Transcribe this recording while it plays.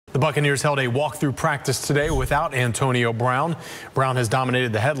Buccaneers held a walkthrough practice today without Antonio Brown. Brown has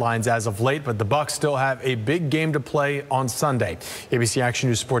dominated the headlines as of late, but the Bucs still have a big game to play on Sunday. ABC Action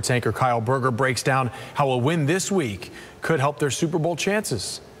News sports anchor Kyle Berger breaks down how a win this week could help their Super Bowl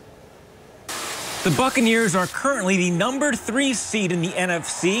chances. The Buccaneers are currently the #3 seed in the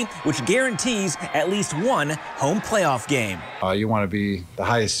NFC, which guarantees at least one home playoff game. You want to be the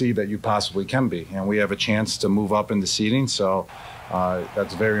highest seed that you possibly can be, and we have a chance to move up in the seeding, so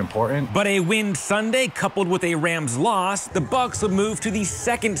that's very important. But a win Sunday coupled with a Rams loss, the Bucs would move to the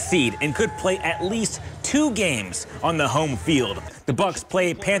 2nd seed and could play at least 2 games on the home field. The Bucs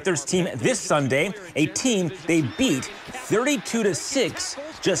play a Panthers team this Sunday, a team they beat 32-6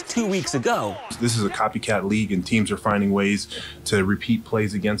 just 2 weeks ago. This is a copycat league, and teams are finding ways to repeat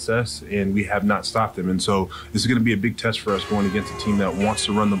plays against us, and we have not stopped them. And so this is going to be a big test for us going against a team that wants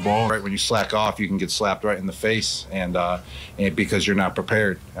to run the ball. Right when you slack off, you can get slapped right in the face, and because you're not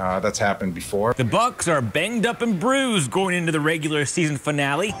prepared. That's happened before. The Bucs are banged up and bruised going into the regular season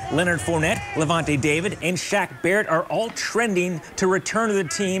finale. Leonard Fournette, Levante David, and Shaq Barrett are all trending to return to the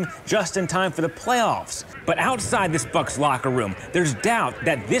team just in time for the playoffs. But outside this Bucs locker room, there's doubt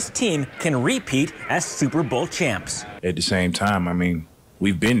that this team can repeat as Super Bowl champs. At the same time, I mean,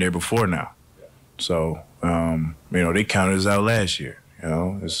 we've been there before now. So, they counted us out last year.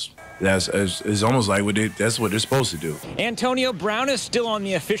 It's almost like that's what they're supposed to do. Antonio Brown is still on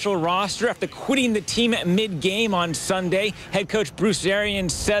the official roster after quitting the team at mid-game on Sunday. Head coach Bruce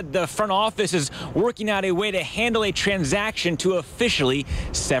Arians said the front office is working out a way to handle a transaction to officially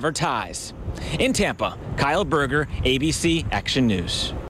sever ties. In Tampa, Kyle Berger, ABC Action News.